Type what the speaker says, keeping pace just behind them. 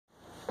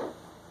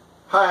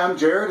Hi, I'm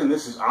Jared, and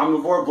this is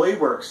Omnivore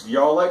Blade Works.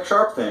 Y'all like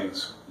sharp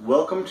things.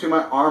 Welcome to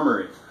my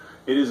armory.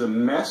 It is a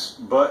mess,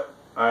 but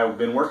I've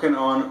been working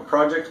on a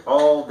project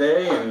all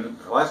day, and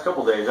the last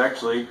couple days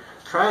actually,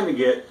 trying to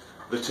get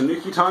the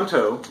Tanuki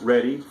Tanto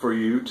ready for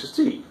you to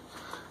see.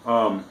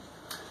 The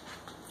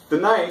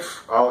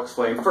knife, I'll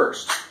explain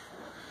first.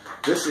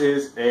 This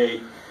is I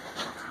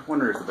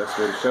wonder if the best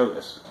way to show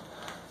this.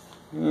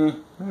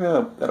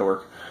 Yeah, that'll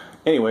work.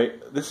 Anyway,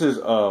 this is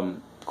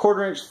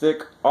 1/4 inch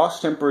thick,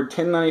 Aus-tempered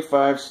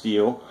 1095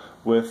 steel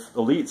with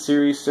Elite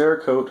Series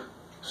Cerakote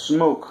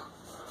smoke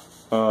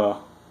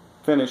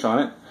finish on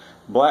it.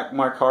 Black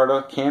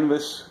micarta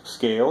canvas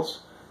scales,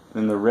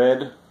 and the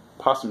red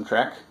possum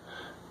track.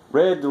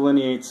 Red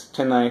delineates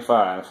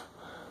 1095.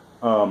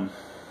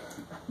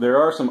 There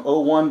are some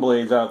 01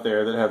 blades out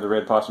there that have the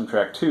red possum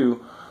track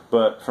too,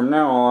 but from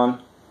now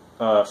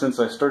on, since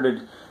I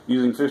started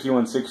using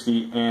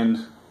 5160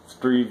 and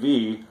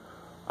 3V,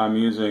 I'm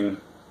using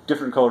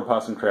different colored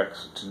possum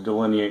tracks to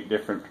delineate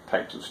different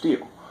types of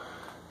steel.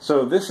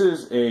 So this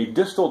is a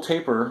distal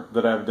taper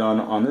that I've done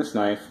on this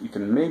knife. You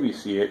can maybe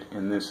see it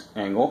in this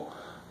angle.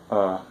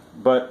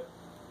 But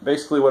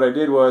basically what I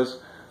did was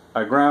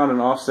I ground an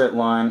offset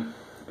line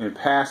and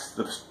passed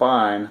the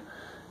spine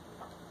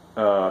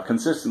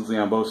consistently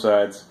on both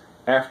sides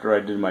after I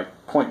did my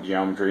point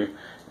geometry,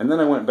 and then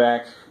I went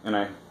back and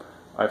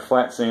I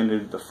flat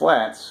sanded the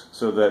flats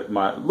so that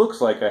it looks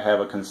like I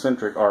have a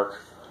concentric arc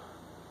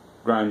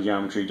grind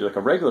geometry, like a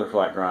regular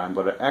flat grind,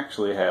 but I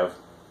actually have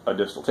a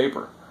distal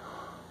taper.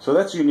 So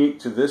that's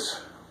unique to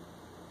this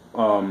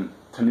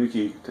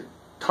Tanuki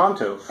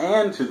Tanto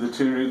and to the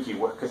Tanuki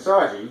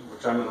Wakizashi,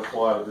 which I'm going to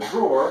pull out of the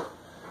drawer.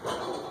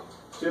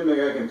 Assuming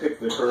I can pick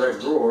the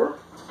correct drawer.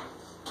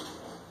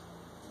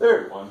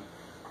 There's one.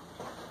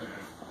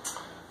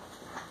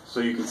 So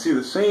you can see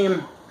the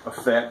same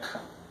effect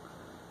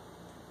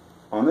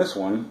on this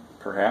one,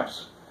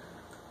 perhaps,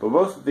 but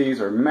both of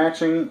these are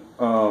matching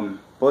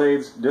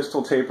blades,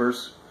 distal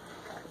tapers,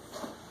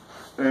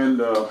 and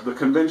the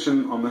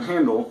convention on the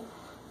handle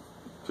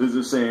is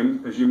the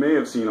same as you may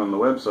have seen on the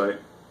website.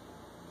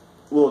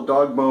 A little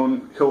dog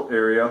bone hilt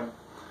area,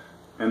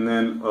 and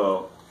then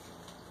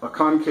a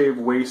concave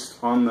waist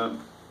on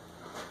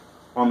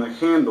the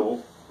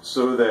handle,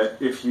 so that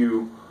if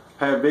you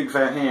have big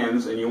fat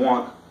hands and you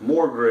want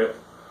more grip,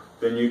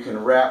 then you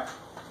can wrap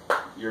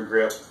your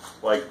grip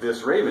like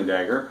this Raven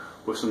dagger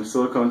with some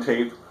silicone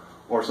tape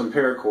or some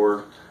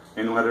paracord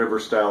in whatever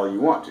style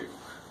you want to.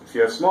 If you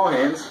have small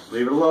hands,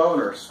 leave it alone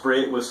or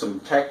spray it with some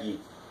tacky,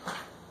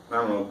 I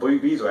don't know,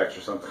 beeswax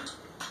or something.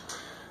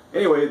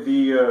 Anyway,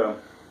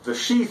 the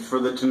sheath for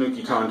the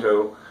Tanuki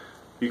Tanto,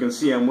 you can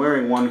see I'm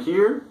wearing one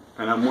here,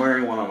 and I'm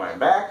wearing one on my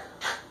back.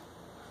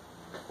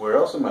 Where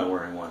else am I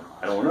wearing one?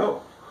 I don't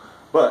know.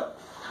 But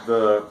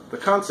the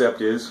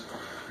concept is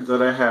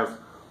that I have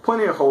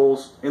plenty of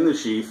holes in the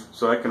sheath,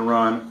 so I can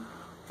run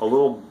a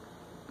little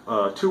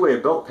two-way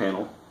belt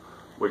panel,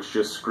 which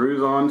just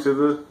screws onto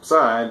the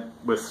side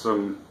with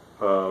some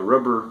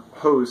rubber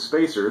hose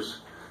spacers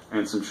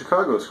and some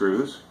Chicago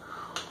screws.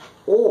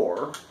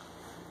 Or,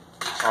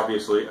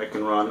 obviously, I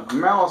can run a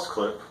malice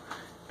clip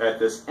at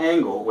this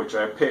angle, which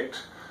I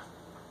picked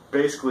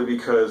basically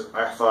because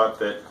I thought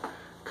that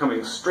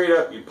coming straight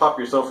up, you'd pop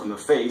yourself in the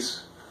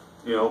face,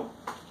 you know,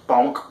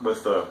 bonk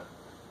with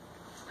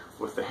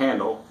the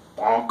handle,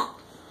 bonk,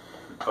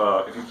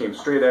 if you came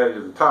straight at it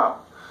to the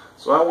top.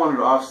 So I wanted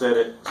to offset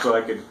it so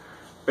I could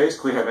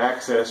basically have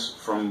access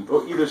from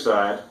either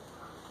side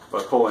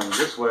by pulling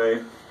this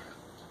way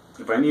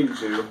if I needed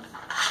to,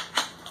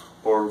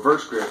 or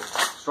reverse grip,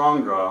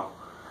 strong draw,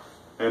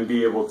 and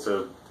be able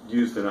to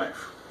use the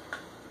knife.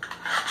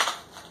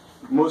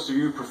 Most of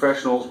you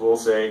professionals will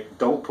say,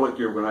 don't put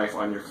your knife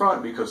on your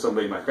front because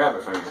somebody might grab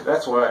it from you.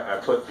 That's why I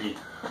put the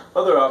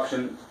other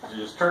option to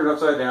just turn it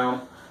upside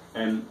down,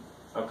 and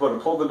I put a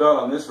pull the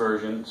dot on this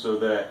version so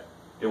that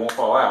it won't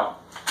fall out.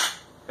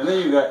 And then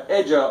you've got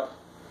edge up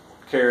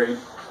carry,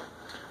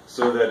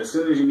 so that as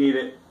soon as you need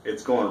it,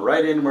 it's going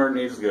right in where it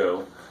needs to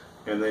go,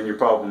 and then your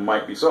problem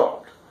might be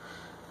solved.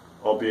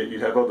 Albeit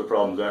you'd have other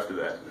problems after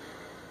that.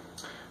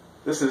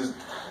 This is,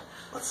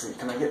 let's see,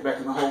 can I get back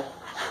in the hole?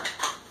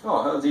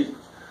 Oh, that was easy.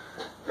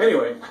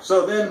 Anyway,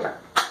 so then,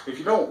 if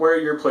you don't wear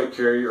your plate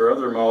carry or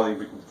other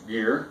modeling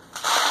gear,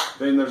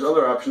 then there's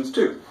other options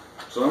too.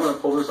 So I'm going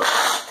to pull this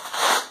off.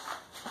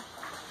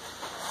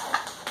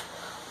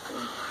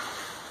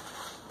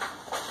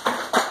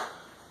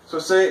 So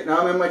say, now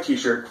I'm in my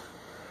t-shirt.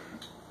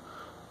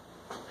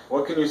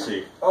 What can you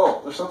see?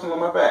 Oh, there's something on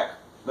my back.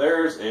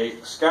 There's a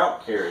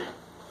scout carry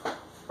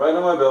right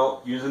on my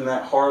belt using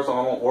that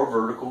horizontal or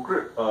vertical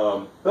grip,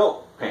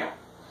 belt panel.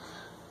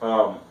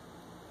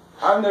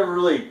 I've never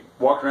really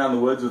walked around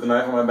the woods with a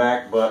knife on my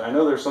back, but I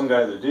know there's some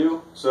guys that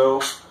do.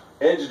 So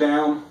edge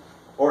down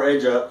or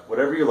edge up,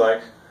 whatever you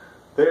like,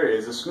 there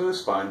is a smooth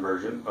spine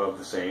version of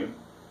the same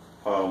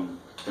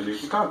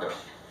Tanuki Tanto.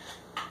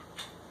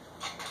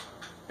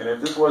 And if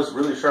this was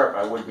really sharp,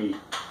 I would be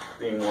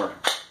being more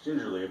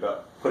gingerly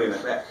about putting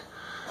that back.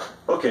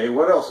 Okay,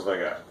 what else have I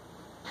got?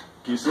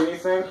 Do you see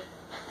anything?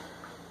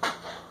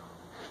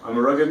 I'm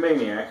a rugged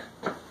maniac.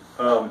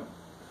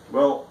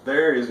 Well,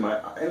 there is my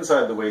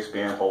inside the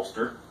waistband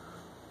holster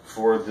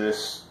for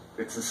this.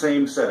 It's the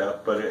same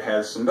setup, but it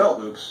has some belt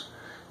loops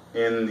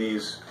in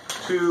these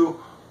two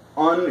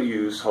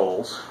unused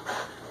holes.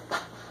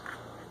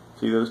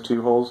 See those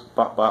two holes?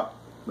 Bop, bop.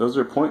 Those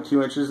are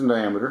 0.2 inches in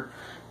diameter,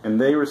 and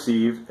they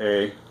receive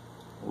a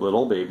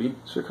little baby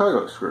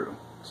Chicago screw,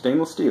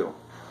 stainless steel.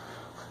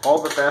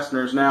 All the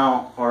fasteners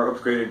now are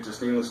upgraded to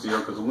stainless steel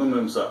because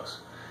aluminum sucks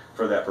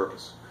for that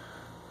purpose.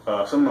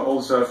 Some of my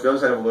old stuff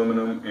does have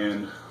aluminum,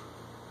 and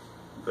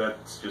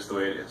that's just the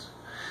way it is.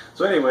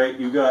 So anyway,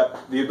 you've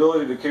got the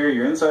ability to carry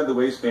your inside the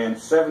waistband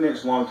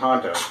 7-inch long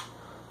Tanto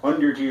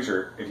under your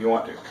t-shirt if you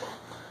want to.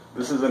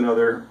 This is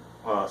another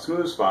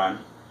smooth spine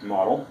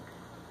model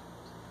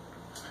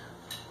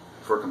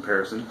for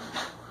comparison.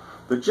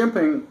 The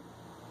jimping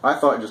I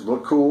thought just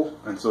looked cool,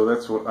 and so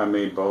that's what I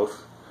made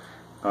both.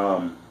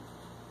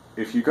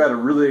 If you got a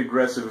really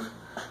aggressive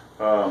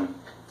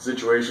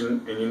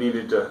situation and you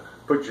needed to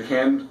put your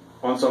hand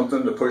on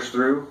something to push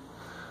through,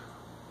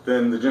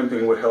 then the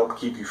jimping would help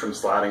keep you from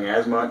sliding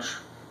as much.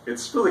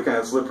 It's really kind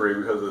of slippery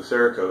because of the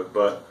Cerakote,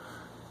 but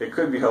it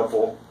could be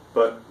helpful,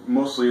 but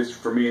mostly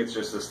for me it's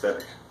just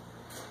aesthetic.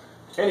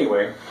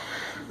 Anyway,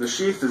 the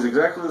sheath is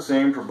exactly the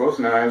same for both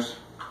knives,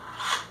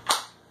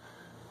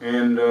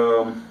 and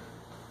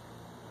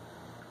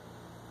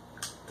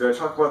did I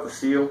talk about the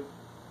steel?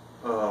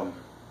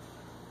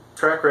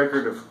 Track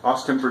record of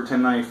Austemper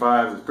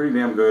 1095 is pretty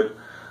damn good.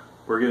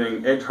 We're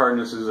getting edge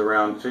hardnesses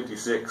around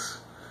 56,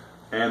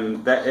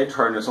 and that edge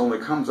hardness only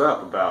comes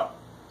up about,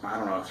 I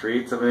don't know,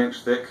 3/8 of an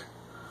inch thick,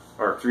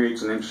 or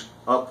 3/8 of an inch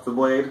up the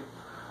blade.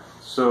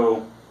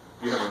 So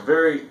you have a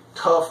very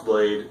tough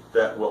blade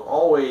that will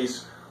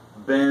always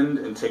bend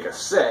and take a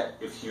set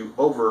if you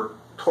over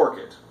torque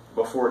it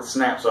before it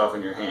snaps off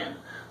in your hand.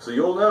 So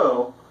you'll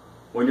know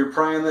when you're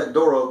prying that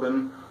door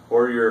open,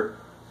 or you're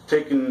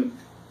taking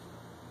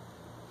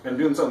and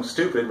doing something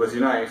stupid with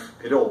your knife,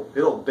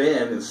 it'll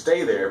bend and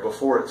stay there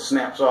before it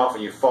snaps off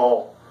and you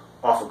fall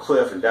off a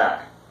cliff and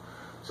die.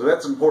 So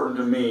that's important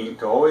to me,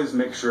 to always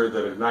make sure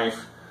that a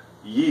knife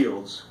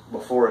yields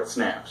before it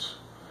snaps.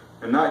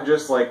 And not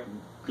just like,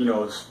 you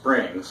know,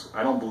 springs.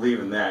 I don't believe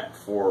in that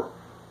for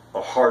a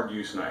hard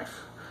use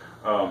knife.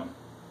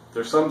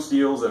 There's some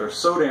steels that are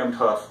so damn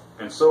tough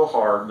and so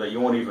hard that you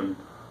won't even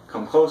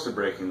come close to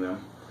breaking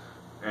them,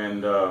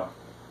 and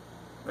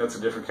that's a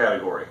different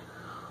category.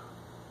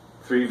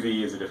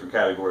 3V is a different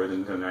category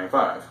than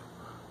 1095,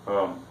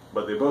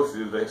 but they both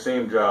do the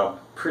same job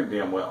pretty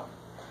damn well.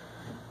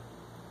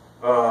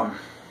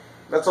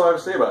 That's all I have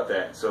to say about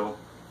that. So,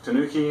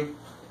 Tanuki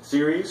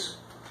series,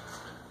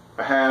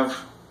 I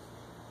have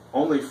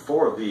only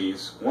 4 of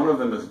these. One of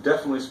them is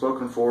definitely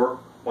spoken for,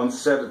 1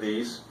 set of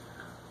these,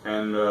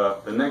 and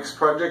the next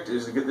project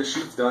is to get the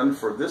sheath done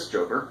for this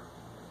joker,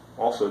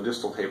 also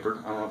distal tapered.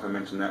 I don't know if I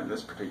mentioned that in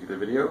this particular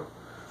video,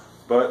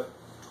 but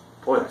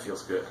boy, that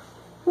feels good.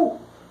 Whew,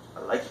 I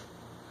like it.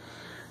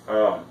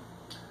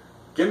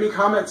 Give me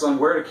comments on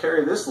where to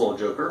carry this little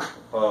joker,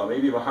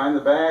 maybe behind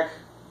the back,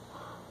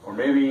 or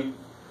maybe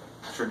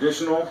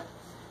traditional.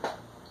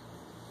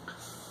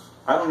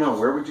 I don't know,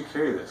 where would you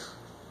carry this?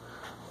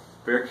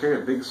 Better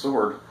carry a big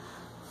sword.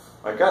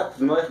 I got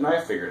the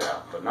knife figured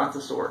out, but not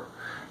the sword.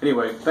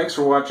 Anyway, thanks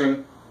for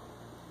watching.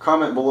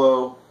 Comment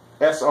below,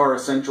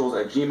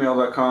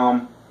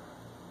 sressentials@gmail.com.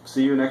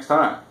 See you next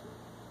time.